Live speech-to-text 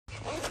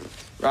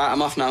Right,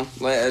 I'm off now.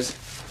 Laters.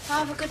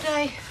 Have a good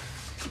day.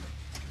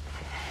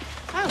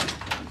 Oh.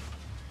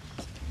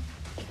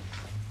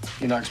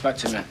 You're not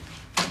expecting me?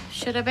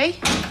 Should I be?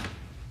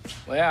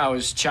 Well, yeah, I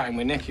was chatting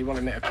with Nick. He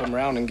wanted me to come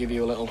round and give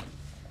you a little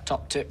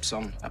top tips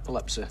on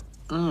epilepsy.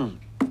 I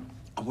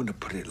wouldn't have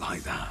put it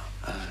like that.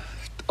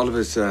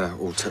 Oliver's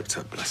all tucked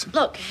up, bless him.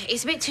 Look,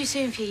 it's a bit too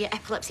soon for your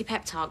epilepsy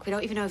pep talk. We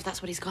don't even know if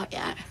that's what he's got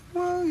yet.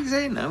 Well, he's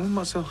here now. We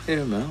might as well hear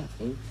him out.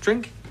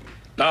 Drink?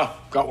 No,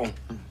 got one.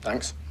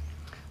 Thanks.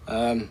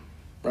 Right,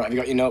 have you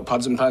got your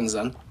notepads and pens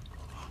then?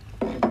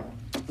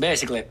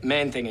 Basically,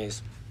 main thing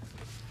is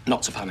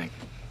not to panic.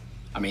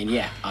 I mean,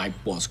 yeah, I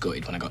was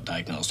gutted when I got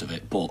diagnosed with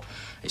it, but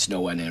it's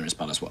nowhere near as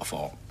bad as what I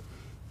thought.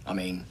 I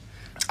mean,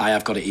 I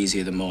have got it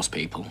easier than most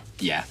people,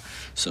 yeah.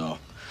 So,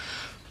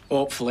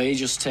 hopefully he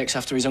just takes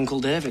after his Uncle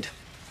David.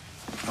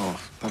 Oh,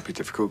 that'd be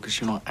difficult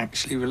because you're not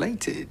actually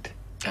related.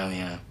 Oh,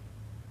 yeah.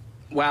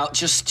 Well,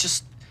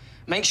 just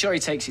make sure he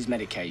takes his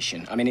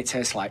medication. I mean, it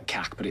tastes like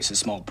cack, but it's a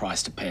small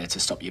price to pay to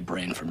stop your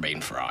brain from being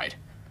fried.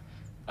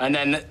 And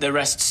then the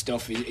rest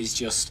stuff is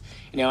just,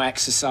 you know,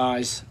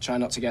 exercise, try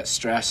not to get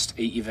stressed,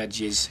 eat your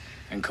veggies,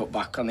 and cut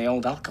back on the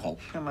old alcohol.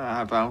 Can't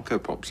have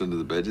Alco pops under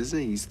the bed, is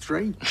he? He's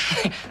 3.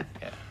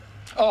 Yeah.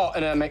 Oh,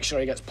 and make sure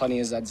he gets plenty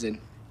of Zeds in.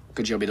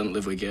 Good job he doesn't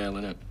live with Gail,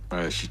 innit?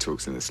 She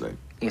talks in the sleep.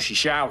 Well, she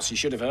shouts. You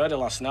should have heard her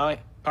last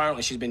night.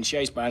 Apparently she's been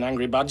chased by an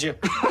angry badger.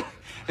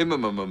 Him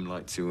and my mum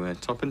like to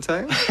top and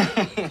tail.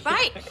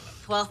 Right.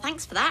 Well,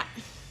 thanks for that.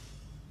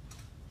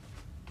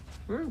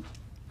 Woo.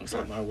 Looks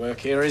like my work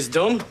here is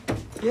done.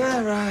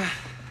 Yeah,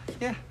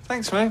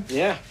 thanks, mate.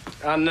 Yeah,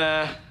 and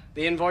the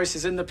invoice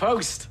is in the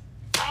post.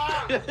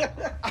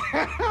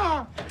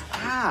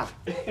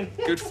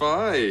 Good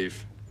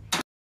 5.